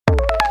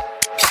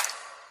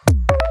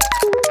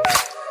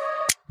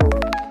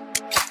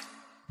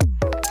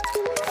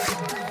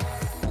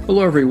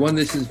Hello, everyone.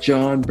 This is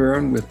John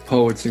Byrne with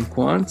Poets and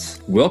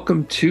Quants.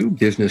 Welcome to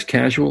Business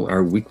Casual,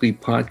 our weekly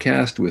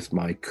podcast with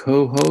my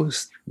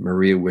co-host,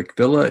 Maria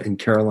Wick-Villa and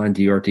Caroline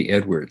Diarte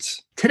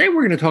Edwards. Today,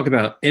 we're going to talk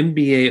about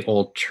MBA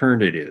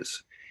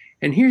alternatives.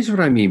 And here's what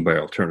I mean by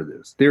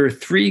alternatives. There are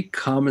three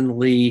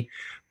commonly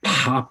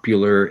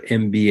popular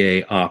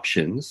MBA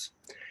options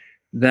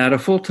that a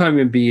full-time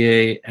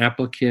MBA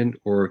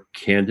applicant or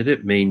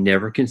candidate may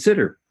never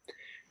consider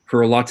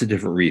for lots of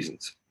different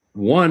reasons.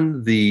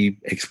 One, the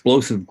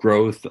explosive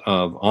growth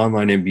of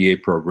online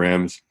MBA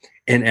programs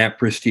and at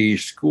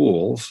prestige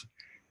schools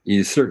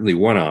is certainly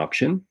one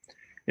option.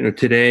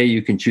 Today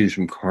you can choose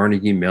from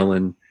Carnegie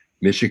Mellon,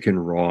 Michigan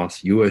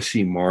Ross,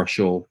 USC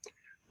Marshall,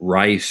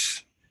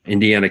 Rice,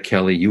 Indiana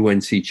Kelley,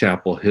 UNC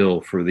Chapel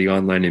Hill for the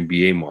online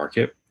MBA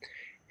market.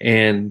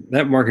 And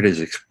that market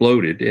has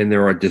exploded, and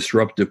there are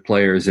disruptive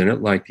players in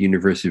it like the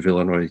University of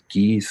Illinois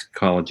Gies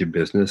College of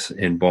Business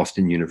and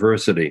Boston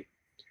University.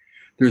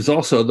 There's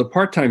also the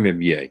part-time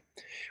MBA,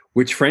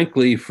 which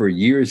frankly for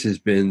years has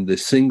been the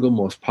single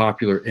most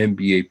popular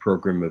MBA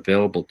program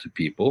available to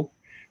people.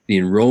 The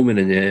enrollment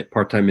in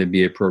part-time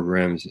MBA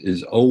programs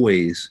is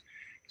always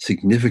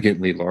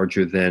significantly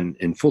larger than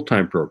in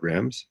full-time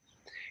programs.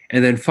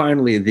 And then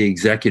finally, the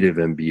executive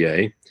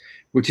MBA,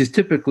 which is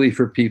typically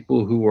for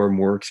people who are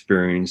more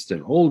experienced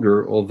and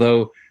older,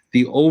 although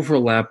the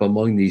overlap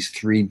among these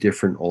three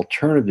different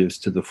alternatives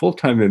to the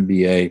full-time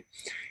MBA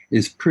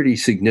is pretty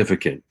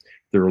significant.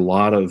 There are a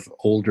lot of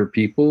older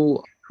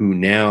people who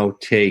now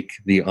take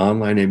the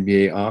online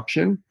MBA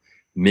option.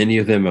 Many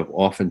of them have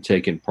often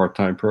taken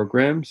part-time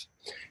programs.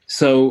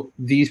 So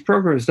these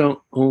programs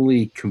don't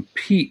only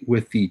compete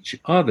with each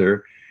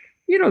other.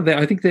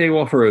 I think they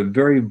offer a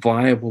very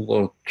viable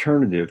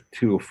alternative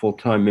to a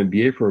full-time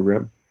MBA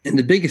program. And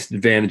the biggest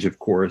advantage, of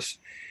course,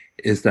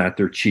 is that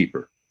they're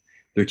cheaper.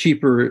 They're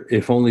cheaper,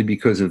 if only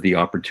because of the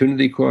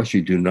opportunity cost.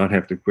 You do not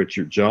have to quit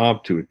your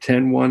job to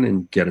attend one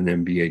and get an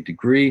MBA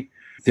degree.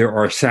 There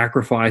are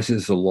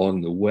sacrifices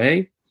along the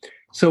way.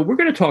 So we're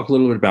going to talk a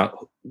little bit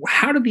about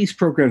how do these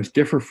programs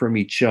differ from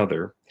each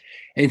other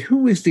and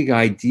who is the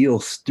ideal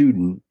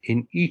student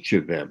in each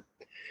of them.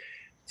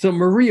 So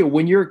Maria,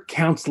 when you're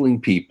counseling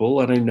people,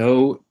 and I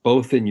know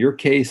both in your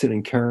case and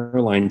in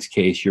Caroline's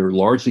case, you're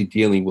largely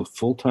dealing with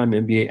full-time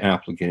MBA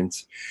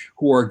applicants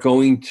who are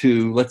going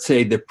to, let's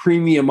say, the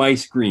premium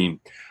ice cream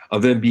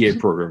of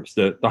MBA programs,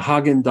 the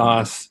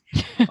Haagen-Dazs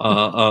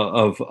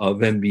of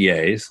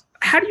MBAs.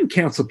 How do you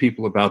counsel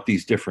people about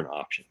these different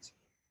options?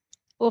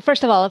 Well,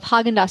 first of all, if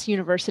Haagen-Dazs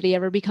University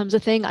ever becomes a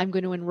thing, I'm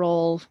going to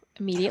enroll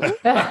immediately.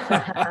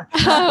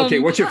 Okay,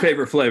 what's your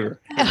favorite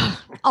flavor?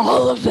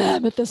 All of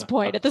them at this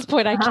point. I can.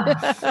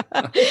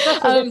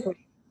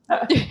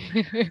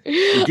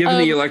 Given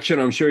the election,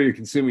 I'm sure you're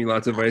consuming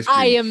lots of ice cream.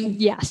 I am.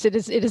 Yes, it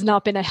has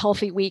not been a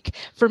healthy week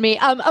for me.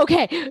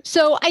 Okay,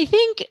 so I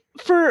think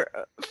for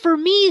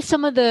me,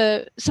 some of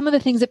the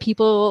reasons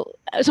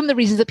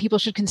that people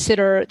should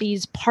consider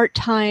these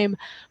part-time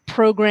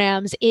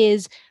programs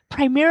is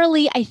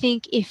primarily, I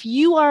think, if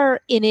you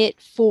are in it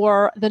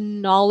for the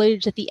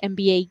knowledge that the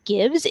MBA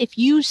gives, if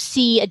you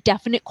see a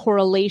definite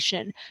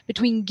correlation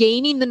between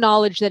gaining the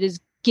knowledge that is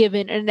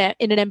given in an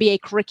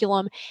MBA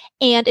curriculum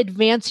and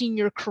advancing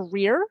your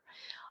career,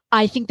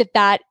 I think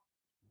that's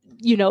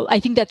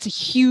a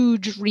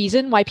huge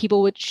reason why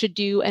people should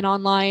do an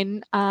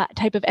online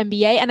type of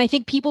MBA. And I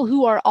think people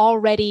who are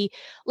already,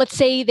 let's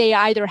say they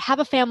either have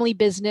a family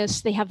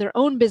business, they have their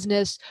own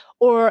business,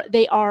 or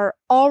they are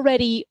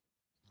already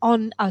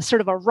on a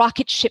sort of a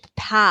rocket ship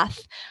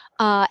path,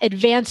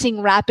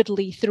 advancing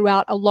rapidly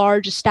throughout a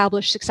large,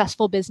 established,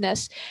 successful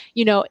business.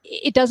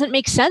 It doesn't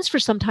make sense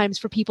sometimes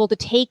for people to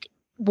take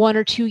 1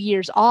 or 2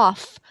 years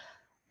off,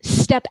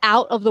 step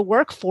out of the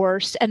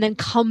workforce, and then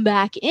come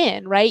back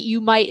in, right?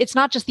 It's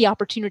not just the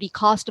opportunity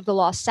cost of the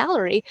lost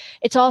salary.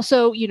 It's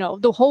also,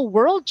 the whole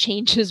world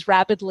changes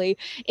rapidly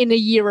in a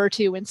year or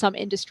two in some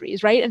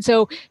industries, right? And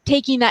so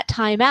taking that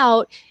time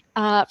out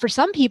for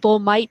some people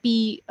might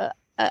be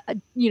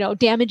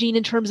damaging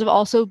in terms of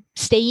also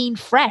staying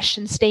fresh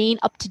and staying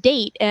up to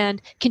date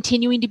and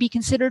continuing to be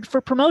considered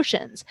for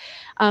promotions.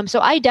 So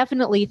I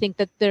definitely think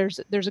that there's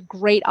a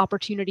great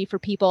opportunity for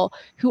people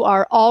who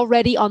are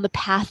already on the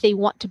path they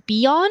want to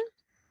be on.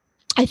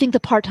 I think the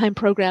part-time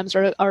programs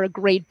are a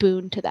great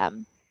boon to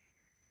them.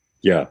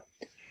 Yeah.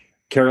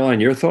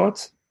 Caroline, your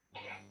thoughts?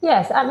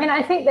 Yes. I mean,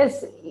 I think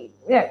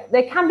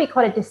there can be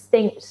quite a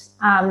distinct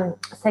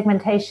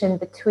segmentation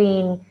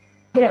between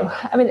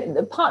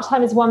the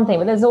part-time is one thing,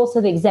 but there's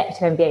also the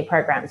executive MBA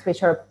programs,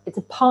 it's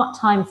a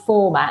part-time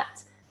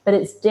format, but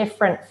it's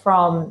different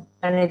from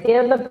any of the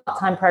other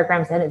part-time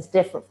programs, and it's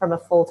different from a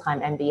full-time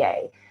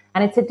MBA.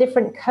 And it's a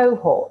different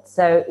cohort.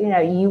 So,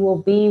 you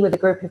will be with a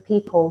group of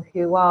people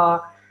who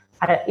are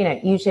at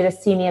usually at a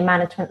senior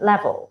management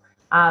level.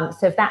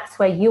 So if that's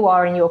where you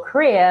are in your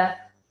career,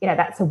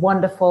 that's a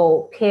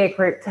wonderful peer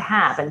group to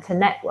have and to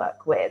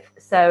network with.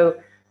 So,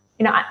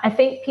 I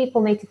think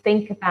people need to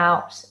think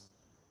about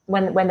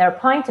when they're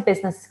applying to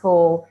business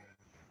school,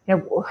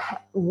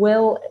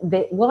 will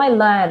I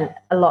learn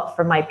a lot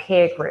from my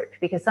peer group?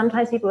 Because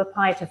sometimes people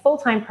apply to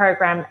full-time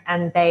program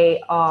and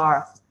they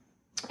are,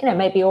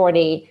 maybe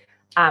already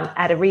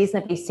at a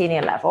reasonably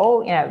senior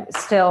level,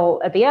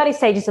 still at the early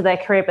stages of their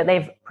career, but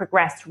they've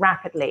progressed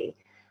rapidly.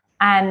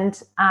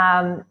 And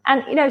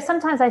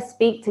sometimes I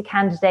speak to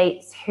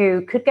candidates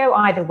who could go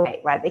either way,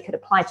 right? They could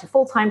apply to a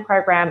full-time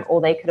program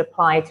or they could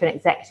apply to an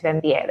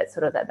executive MBA. That's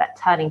sort of that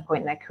turning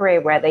point in their career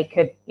where they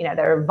could,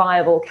 they're a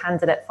viable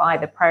candidate for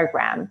either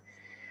program.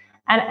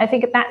 And I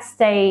think at that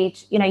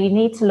stage, you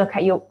need to look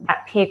at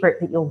that peer group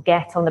that you'll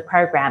get on the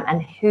program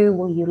and who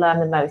will you learn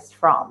the most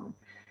from.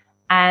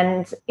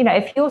 And,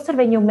 if you're sort of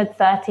in your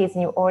mid-30s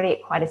and you're already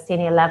at quite a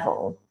senior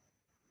level,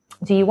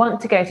 do you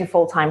want to go to a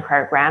full-time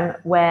program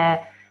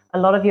where a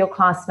lot of your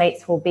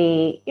classmates will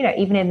be,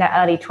 even in their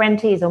early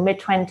 20s or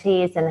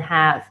mid-20s and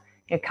have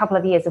a couple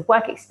of years of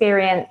work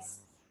experience?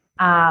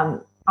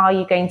 Are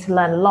you going to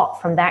learn a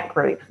lot from that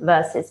group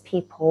versus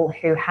people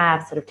who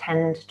have sort of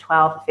 10 to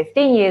 12 or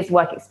 15 years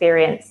work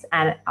experience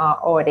and are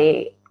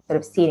already sort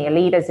of senior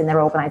leaders in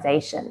their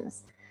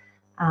organizations?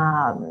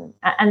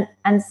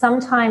 And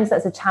sometimes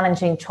that's a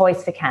challenging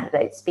choice for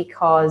candidates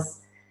because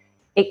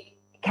it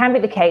can be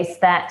the case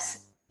that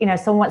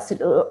someone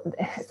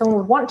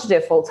would want to do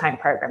a full-time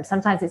program.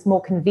 Sometimes it's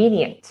more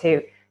convenient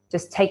to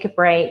just take a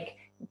break,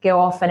 go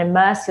off and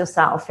immerse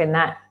yourself in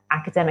that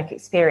academic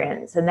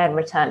experience and then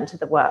return to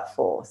the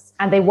workforce.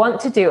 And they want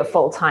to do a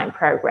full-time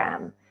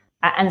program.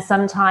 And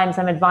sometimes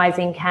I'm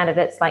advising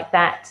candidates like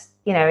that,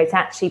 it's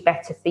actually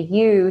better for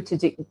you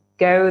to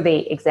go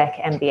the exec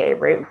MBA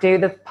route, do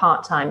that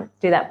part-time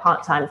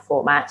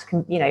format.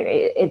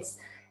 It's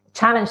a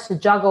challenge to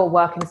juggle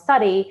work and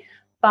study,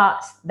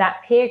 but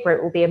that peer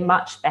group will be a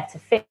much better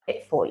fit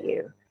for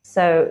you.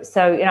 So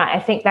I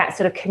think that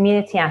sort of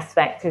community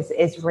aspect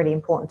is really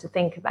important to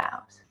think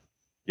about.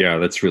 Yeah,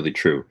 that's really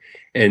true.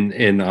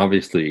 And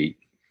obviously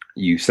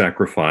you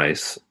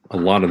sacrifice a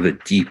lot of the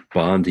deep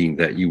bonding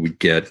that you would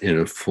get in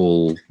a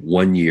full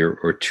 1 year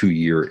or 2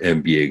 year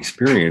MBA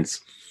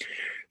experience.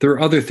 There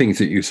are other things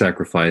that you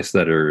sacrifice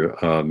that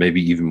are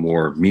maybe even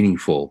more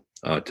meaningful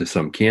to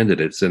some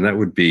candidates, and that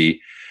would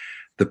be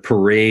the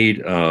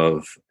parade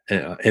of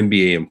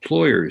MBA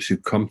employers who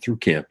come through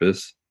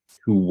campus,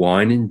 who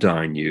wine and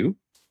dine you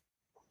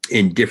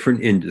in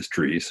different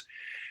industries,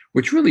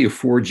 which really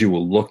affords you a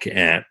look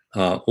at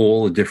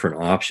all the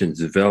different options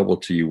available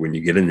to you when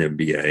you get an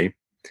MBA,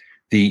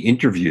 the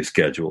interview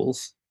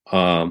schedules,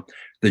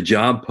 the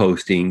job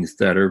postings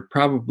that are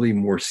probably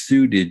more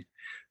suited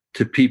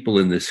to people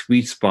in the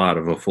sweet spot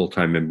of a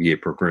full-time MBA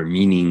program,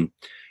 meaning,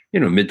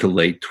 mid to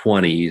late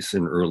 20s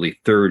and early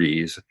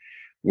 30s,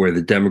 where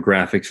the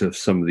demographics of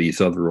some of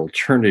these other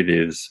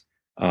alternatives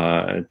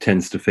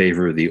tends to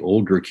favor the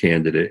older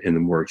candidate and the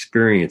more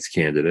experienced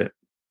candidate.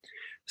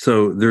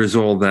 So there's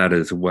all that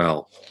as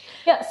well.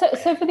 Yeah,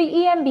 so for the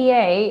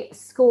EMBA,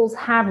 schools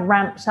have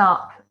ramped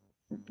up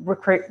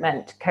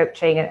recruitment,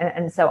 coaching,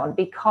 and so on,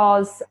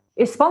 because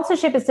if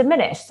sponsorship is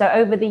diminished. So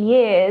over the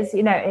years,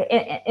 in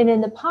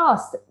the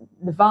past,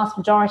 the vast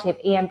majority of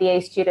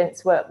EMBA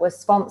students were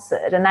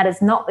sponsored, and that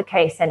is not the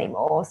case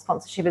anymore.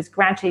 Sponsorship has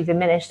gradually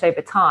diminished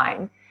over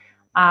time.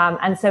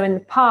 And so in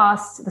the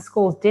past, the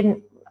schools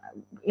didn't,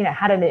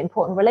 had an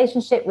important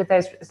relationship with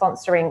those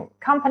sponsoring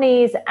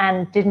companies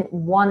and didn't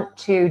want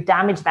to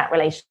damage that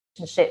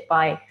relationship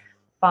by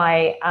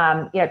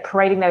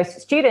parading those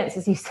students,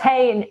 as you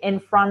say, in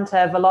front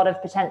of a lot of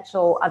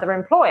potential other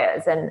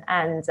employers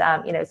and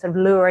sort of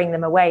luring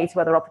them away to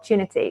other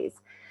opportunities.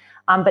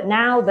 But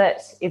now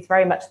that it's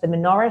very much the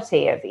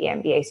minority of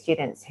EMBA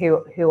students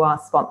who are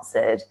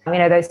sponsored,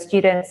 those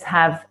students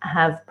have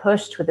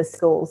pushed with the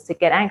schools to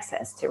get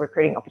access to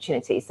recruiting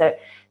opportunities.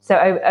 So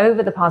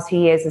over the past few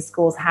years, the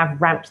schools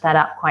have ramped that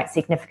up quite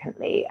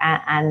significantly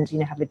and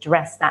have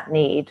addressed that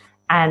need.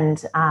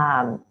 And,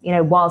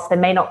 whilst there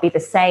may not be the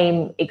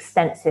same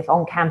extensive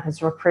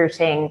on-campus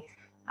recruiting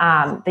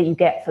that you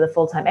get for the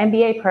full-time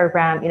MBA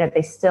program,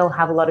 they still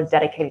have a lot of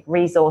dedicated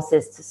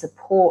resources to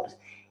support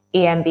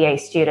EMBA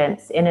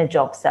students in a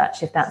job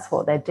search if that's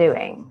what they're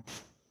doing.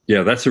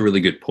 Yeah, that's a really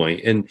good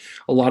point. And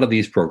a lot of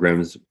these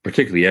programs,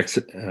 particularly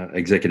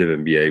executive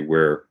MBA,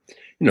 where,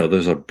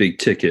 there's a big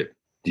ticket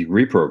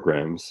degree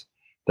programs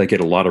that get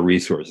a lot of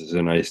resources.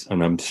 And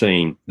I'm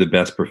saying the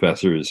best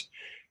professors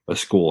a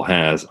school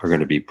has are going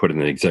to be put in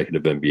an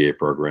executive MBA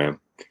program.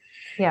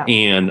 Yeah.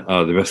 And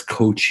the best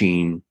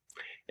coaching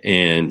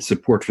and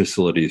support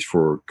facilities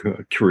for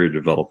career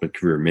development,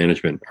 career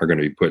management are going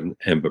to be put in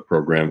MBA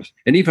programs.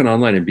 And even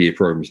online MBA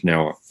programs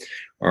now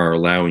are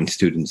allowing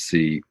students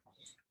the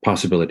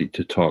possibility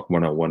to talk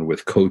one-on-one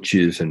with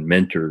coaches and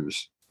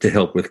mentors to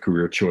help with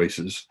career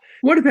choices.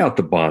 What about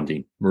the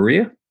bonding,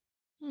 Maria?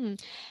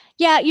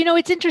 Yeah,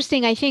 it's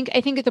interesting. I think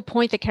at the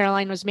point that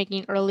Caroline was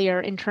making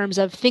earlier in terms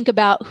of think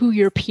about who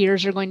your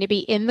peers are going to be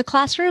in the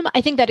classroom,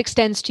 I think that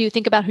extends to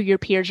think about who your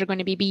peers are going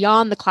to be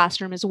beyond the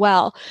classroom as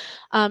well.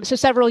 So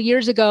several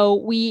years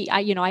ago,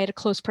 I had a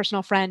close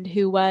personal friend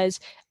who was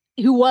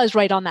who was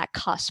right on that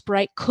cusp,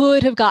 right,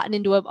 could have gotten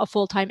into a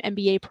full-time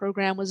MBA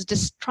program, was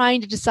just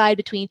trying to decide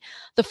between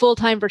the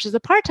full-time versus the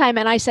part-time.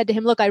 And I said to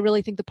him, look, I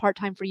really think the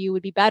part-time for you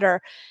would be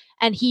better.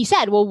 And he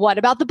said, well, what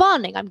about the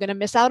bonding? I'm going to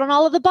miss out on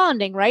all of the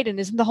bonding, right? And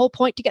isn't the whole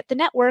point to get the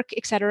network,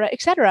 et cetera,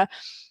 et cetera?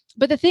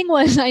 But the thing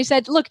was, I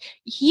said, look,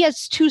 he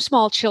has 2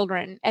 small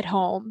children at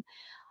home.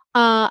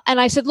 And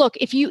I said, look,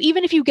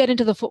 even if you get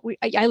into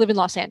I live in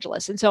Los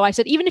Angeles. And so I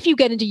said, even if you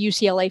get into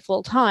UCLA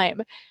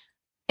full-time,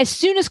 as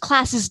soon as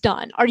class is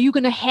done, are you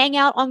going to hang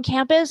out on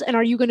campus, and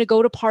are you going to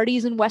go to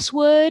parties in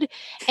Westwood?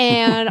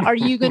 And are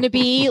you going to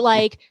be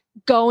like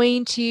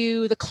going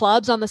to the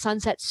clubs on the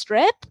Sunset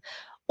Strip?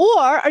 Or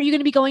are you going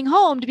to be going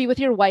home to be with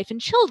your wife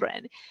and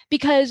children?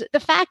 Because the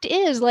fact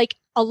is, like,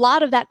 a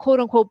lot of that quote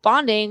unquote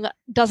bonding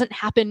doesn't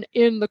happen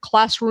in the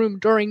classroom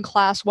during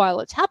class while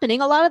it's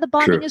happening. A lot of the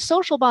bonding is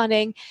social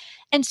bonding.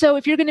 And so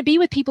if you're going to be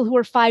with people who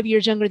are 5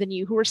 years younger than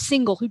you, who are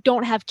single, who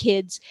don't have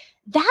kids,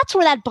 that's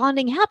where that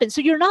bonding happens.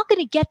 So you're not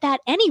going to get that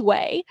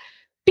anyway,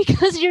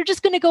 because you're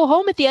just going to go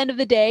home at the end of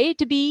the day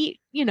to be,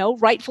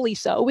 rightfully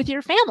so, with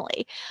your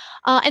family.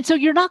 And so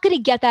you're not going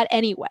to get that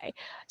anyway.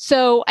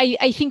 So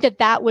I think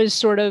that was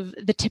sort of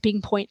the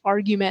tipping point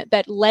argument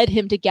that led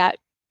him to get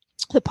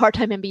the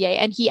part-time MBA,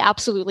 and he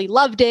absolutely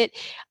loved it.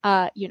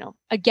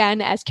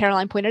 Again, as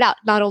Caroline pointed out,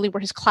 not only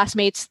were his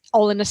classmates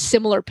all in a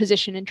similar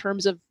position in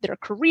terms of their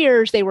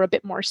careers, they were a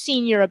bit more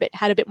senior,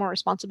 had a bit more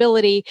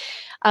responsibility,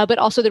 but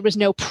also there was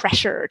no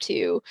pressure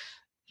to,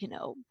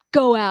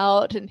 go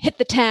out and hit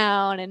the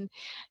town. And,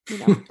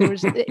 there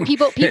was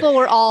people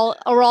were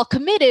all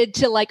committed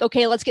to, like,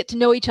 okay, let's get to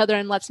know each other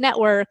and let's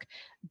network.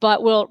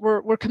 But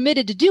we're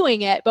committed to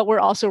doing it, but we're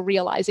also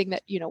realizing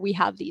that, we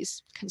have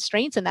these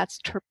constraints, and that's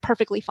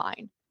perfectly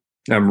fine.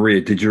 Now,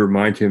 Maria, did you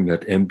remind him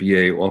that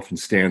MBA often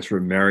stands for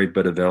married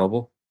but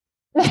available?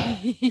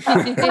 I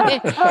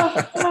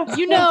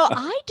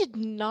did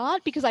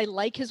not, because I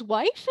like his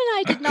wife, and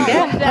I did not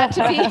want that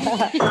to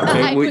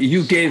be.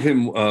 You gave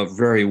him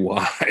very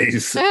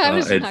wise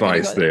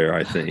advice there,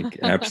 I think.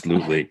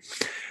 Absolutely.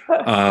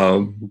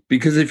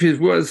 Because if he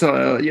was,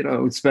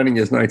 spending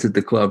his nights at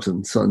the clubs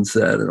and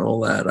Sunset and all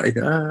that,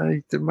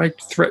 it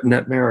might threaten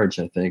that marriage,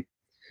 I think.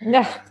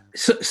 Yeah.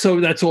 So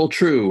that's all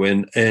true.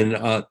 And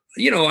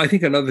I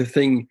think another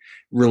thing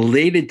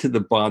related to the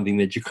bonding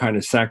that you kind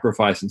of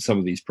sacrifice in some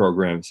of these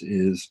programs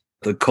is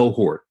the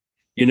cohort.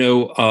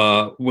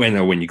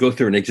 When you go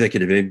through an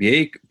executive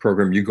MBA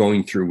program, you're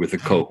going through with a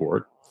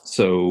cohort.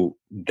 So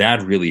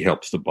that really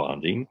helps the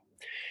bonding.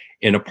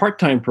 In a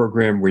part-time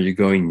program where you're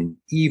going in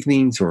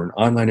evenings, or an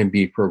online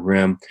MBA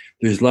program,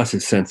 there's less a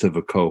sense of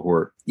a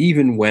cohort,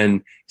 even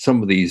when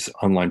some of these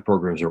online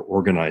programs are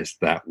organized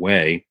that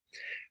way,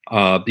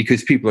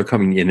 because people are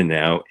coming in and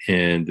out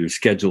and their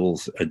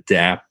schedules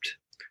adapt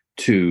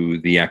to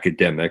the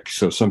academic.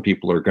 So some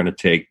people are going to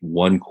take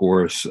 1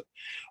 course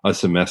a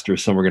semester,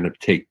 some are going to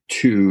take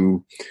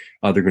 2,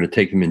 they're going to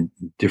take them in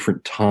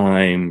different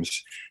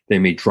times. They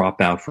may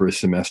drop out for a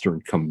semester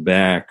and come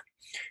back.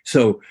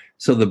 So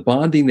the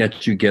bonding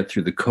that you get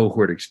through the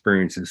cohort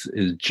experiences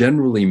is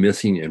generally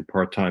missing in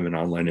part-time and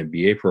online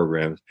MBA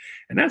programs.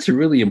 And that's a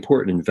really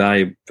important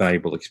and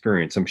valuable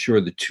experience. I'm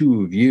sure the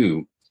 2 of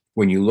you,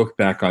 when you look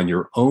back on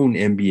your own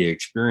MBA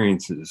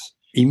experiences,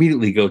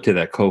 immediately go to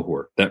that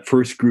cohort, that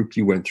first group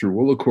you went through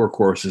all the core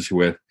courses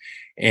with,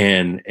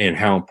 and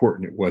how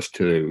important it was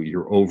to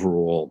your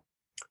overall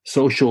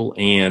social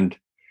and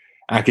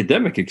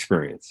academic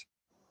experience.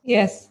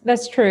 Yes,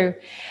 that's true.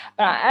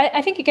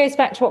 I think it goes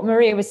back to what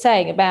Maria was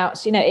saying about,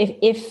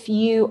 if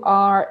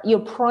your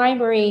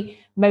primary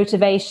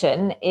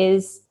motivation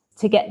is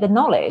to get the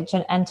knowledge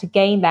and to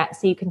gain that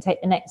so you can take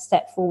the next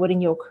step forward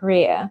in your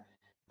career,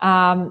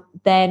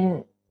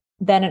 then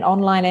an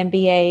online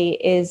MBA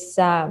is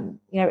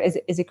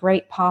a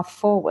great path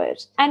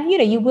forward. And,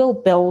 you will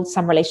build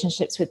some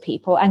relationships with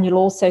people, and you'll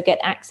also get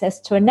access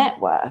to a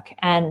network.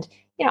 And,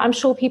 I'm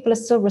sure people are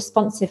still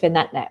responsive in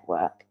that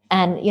network.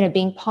 And,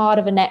 being part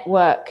of a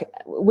network,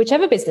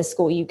 whichever business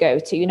school you go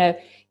to,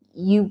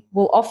 you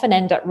will often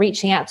end up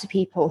reaching out to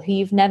people who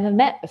you've never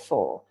met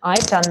before.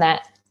 I've done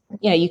that.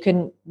 You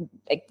can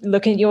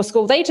look in your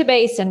school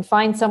database and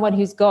find someone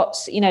who's got,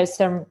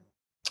 some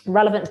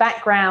relevant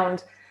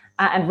background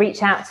and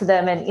reach out to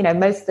them. And,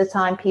 most of the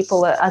time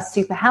people are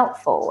super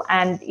helpful.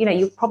 And,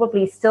 you'll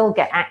probably still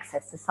get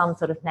access to some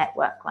sort of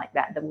network like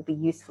that will be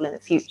useful in the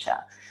future.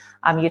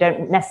 You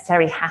don't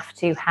necessarily have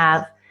to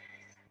have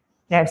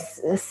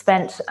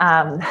spent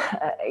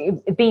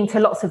been to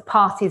lots of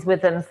parties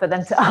with them for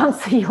them to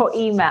answer your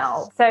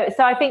email. So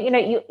I think,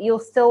 you'll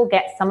still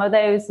get some of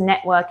those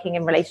networking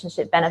and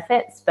relationship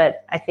benefits.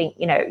 But I think,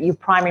 your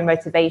primary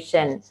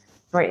motivation,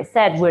 Maria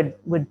said,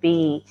 would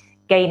be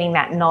gaining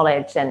that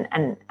knowledge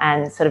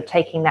and sort of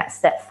taking that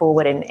step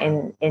forward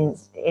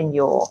in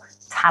your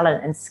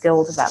talent and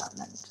skill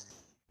development.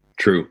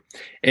 True.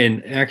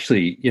 And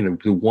actually,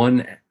 the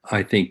one,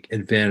 I think,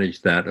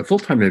 advantage that a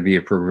full-time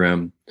MBA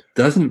program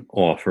doesn't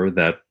offer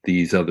that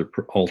these other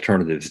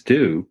alternatives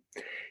do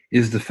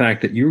is the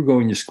fact that you're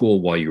going to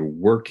school while you're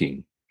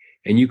working,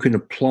 and you can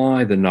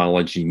apply the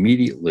knowledge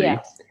immediately.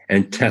 Yes.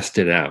 and test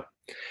it out.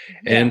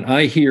 And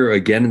I hear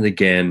again and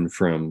again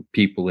from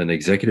people in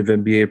executive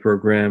MBA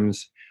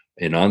programs,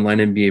 in online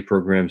MBA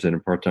programs, and in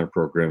part-time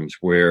programs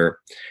where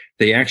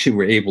they actually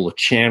were able to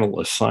channel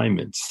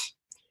assignments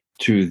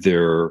to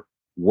their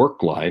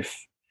work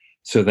life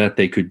so that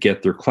they could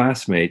get their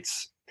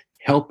classmates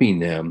helping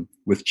them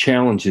with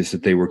challenges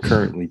that they were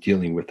currently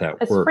dealing with at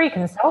it's work. Free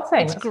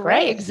consulting. It's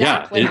great.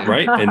 Exactly. Yeah,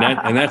 right.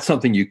 And that's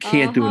something you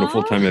can't do in a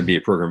full-time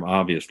MBA program,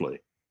 obviously.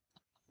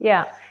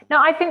 Yeah. No,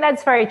 I think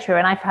that's very true.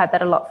 And I've heard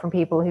that a lot from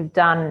people who've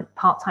done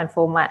part-time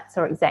formats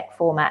or exec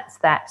formats,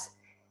 that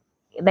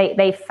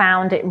they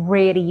found it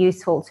really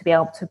useful to be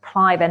able to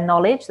apply their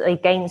knowledge that they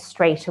gain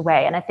straight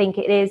away. And I think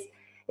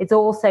it's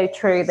also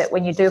true that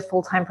when you do a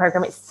full-time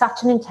program, it's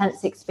such an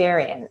intense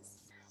experience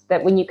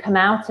that when you come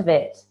out of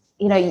it,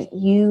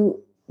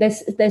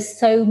 there's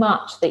so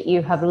much that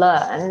you have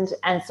learned,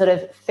 and sort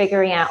of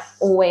figuring out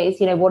always,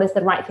 what is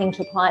the right thing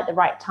to apply at the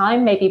right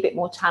time, maybe a bit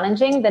more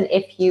challenging than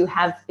if you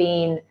have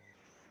been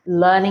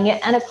learning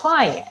it and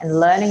applying it and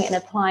learning it and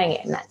applying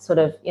it in that sort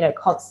of,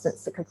 constant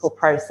cyclical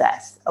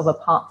process of a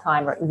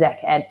part-time or exec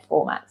ed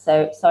format.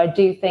 So I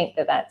do think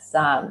that that's,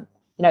 a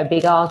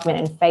big argument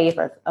in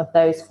favor of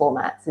those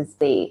formats, is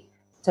the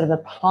sort of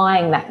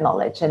applying that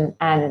knowledge and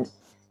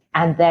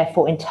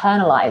therefore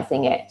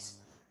internalizing it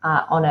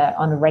on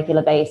a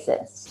regular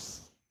basis.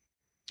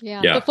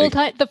 Yeah.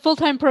 The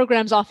full-time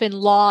programs often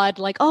laud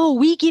like, oh,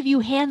 we give you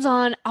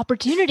hands-on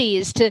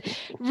opportunities to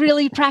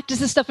really practice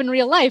this stuff in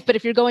real life. But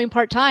if you're going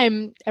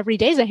part-time, every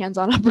day is a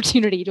hands-on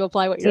opportunity to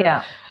apply what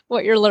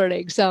you're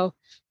learning. So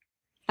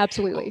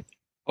absolutely.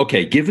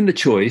 Okay. Given the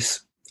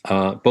choice,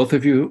 both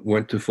of you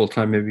went to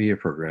full-time MBA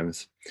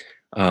programs.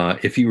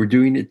 If you were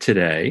doing it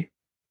today,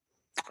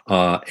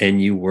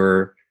 and you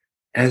were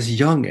as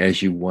young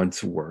as you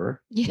once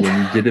were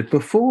when you did it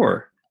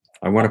before,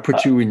 I want to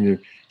put you in the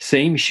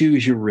same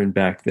shoes you were in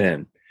back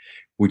then.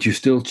 Would you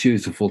still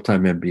choose a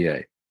full-time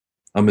MBA?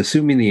 I'm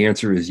assuming the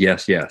answer is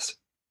yes. Yes.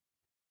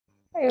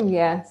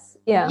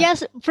 Yeah.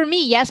 Yes, for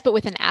me, yes, but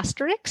with an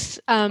asterisk.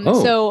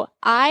 So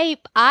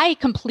I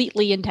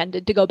completely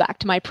intended to go back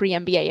to my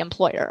pre-MBA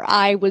employer.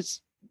 I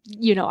was,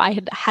 I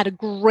had a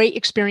great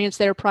experience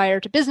there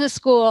prior to business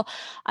school.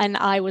 And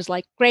I was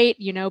like, great,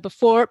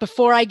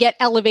 before I get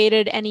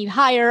elevated any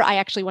higher, I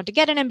actually want to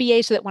get an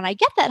MBA so that when I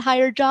get that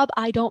higher job,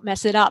 I don't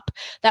mess it up.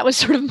 That was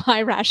sort of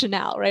my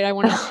rationale, right? I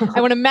want to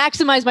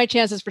maximize my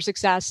chances for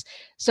success.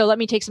 So let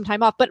me take some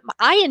time off. But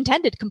I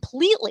intended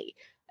completely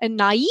and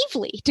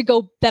naively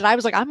I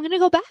was like, I'm going to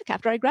go back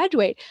after I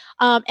graduate.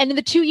 And in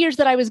the 2 years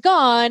that I was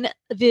gone,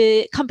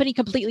 the company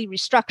completely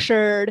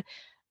restructured.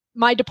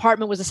 My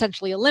department was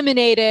essentially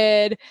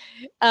eliminated.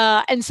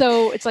 And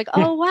so it's like,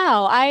 oh,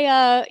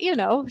 wow,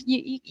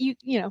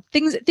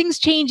 things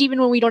change even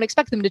when we don't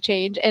expect them to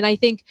change. And I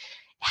think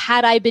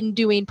had I been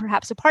doing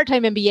perhaps a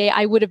part-time MBA,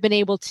 I would have been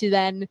able to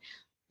then,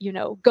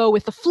 go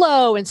with the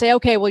flow and say,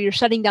 okay, well, you're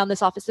shutting down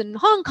this office in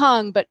Hong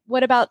Kong, but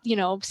what about,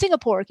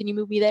 Singapore? Can you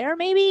move me there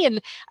maybe?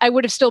 And I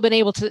would have still been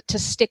able to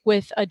stick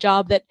with a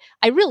job that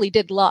I really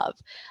did love.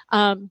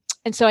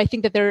 And so I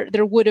think that there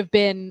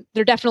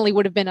definitely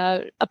would have been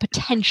a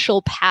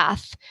potential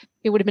path.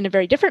 It would have been a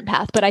very different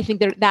path, but I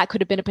think that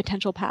could have been a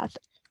potential path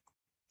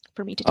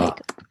for me to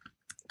take.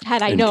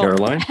 Had I known.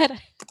 Caroline?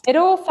 It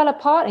all fell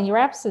apart in your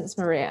absence,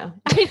 Maria.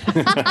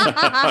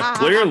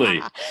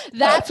 Clearly.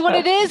 That's what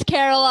it is,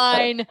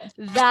 Caroline.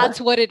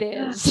 That's what it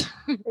is.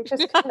 It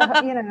just,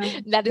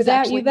 that is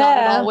actually not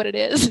at all what it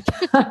is.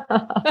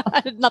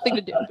 I had nothing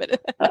to do with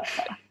it.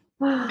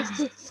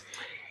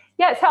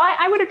 Yeah, so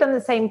I would have done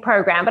the same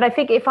program, but I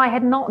think if I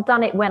had not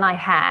done it when I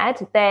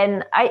had,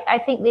 then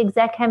I think the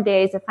exec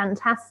MBAs are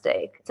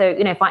fantastic. So,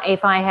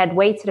 if I had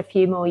waited a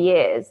few more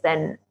years,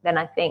 then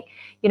I think,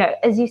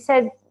 as you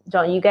said,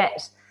 John, you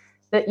get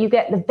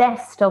the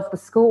best of the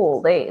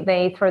school.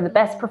 They throw the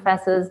best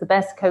professors, the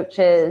best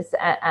coaches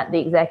at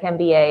the exec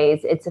MBAs.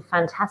 It's a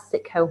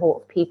fantastic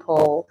cohort of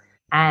people,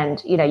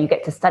 and you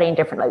get to study in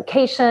different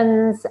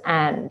locations,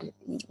 and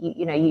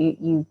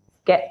you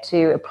get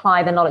to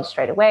apply the knowledge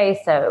straight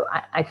away. So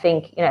I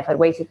think, if I'd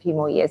waited a few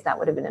more years, that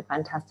would have been a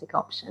fantastic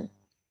option.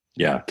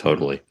 Yeah,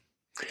 totally.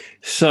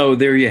 So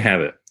there you have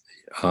it.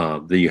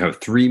 You have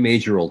three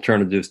major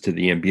alternatives to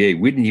the MBA.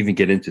 We didn't even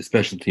get into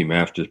specialty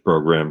master's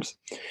programs,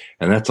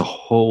 and that's a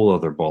whole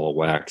other ball of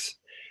wax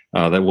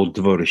that we'll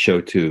devote a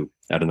show to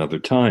at another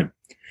time.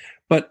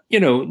 But,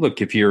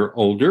 look, if you're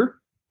older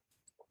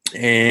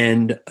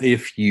and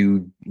if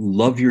you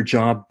love your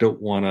job, don't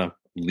want to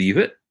leave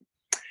it,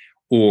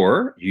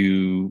 or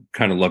you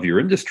kind of love your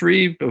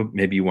industry, but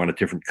maybe you want a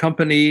different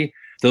company,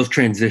 those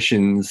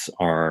transitions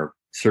are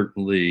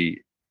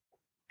certainly,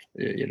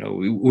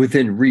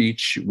 within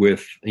reach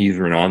with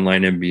either an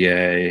online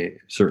MBA,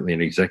 certainly an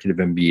executive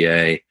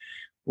MBA,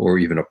 or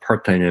even a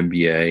part-time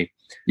MBA.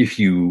 If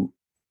you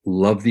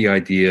love the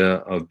idea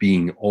of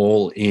being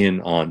all in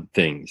on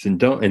things,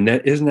 and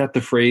that isn't that the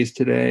phrase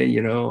today,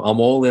 I'm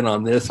all in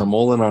on this, I'm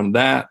all in on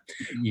that.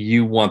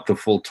 You want the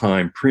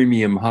full-time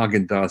premium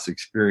Haagen-Dazs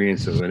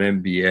experience of an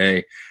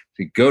MBA,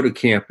 to go to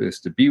campus,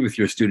 to be with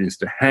your students,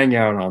 to hang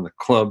out on the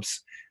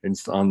clubs and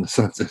on the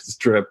Sunset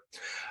Strip,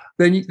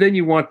 then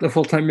you want the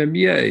full-time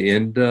MBA.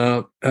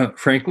 And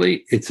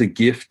frankly, it's a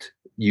gift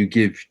you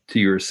give to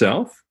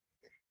yourself.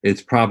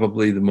 It's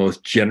probably the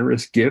most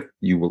generous gift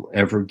you will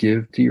ever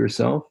give to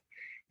yourself.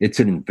 It's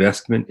an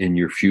investment in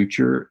your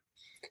future.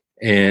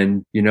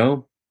 And,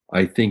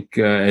 I think,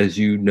 as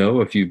you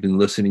know, if you've been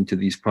listening to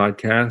these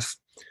podcasts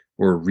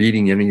or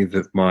reading any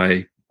of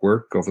my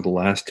work over the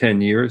last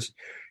 10 years,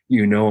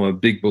 I'm a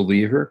big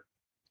believer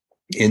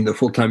in the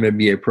full-time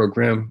MBA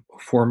program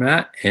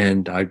format.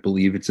 And I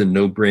believe it's a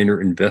no-brainer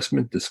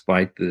investment,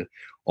 despite the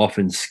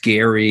often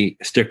scary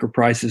sticker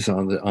prices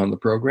on the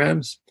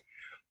programs,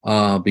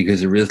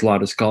 because there is a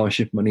lot of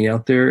scholarship money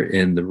out there,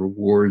 and the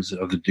rewards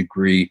of the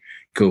degree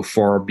go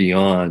far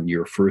beyond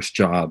your first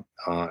job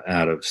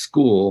out of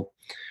school,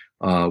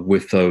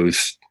 with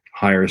those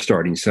higher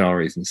starting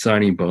salaries and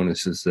signing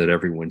bonuses that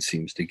everyone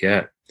seems to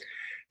get.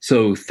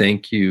 So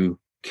thank you,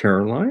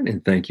 Caroline,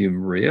 and thank you,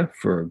 Maria,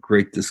 for a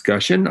great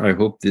discussion. I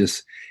hope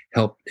this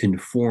helped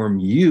inform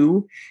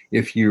you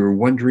if you're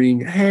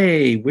wondering,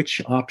 hey,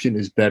 which option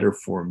is better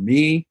for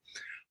me?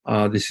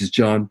 This is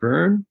John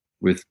Byrne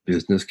with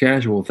Business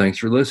Casual. Thanks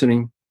for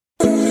listening.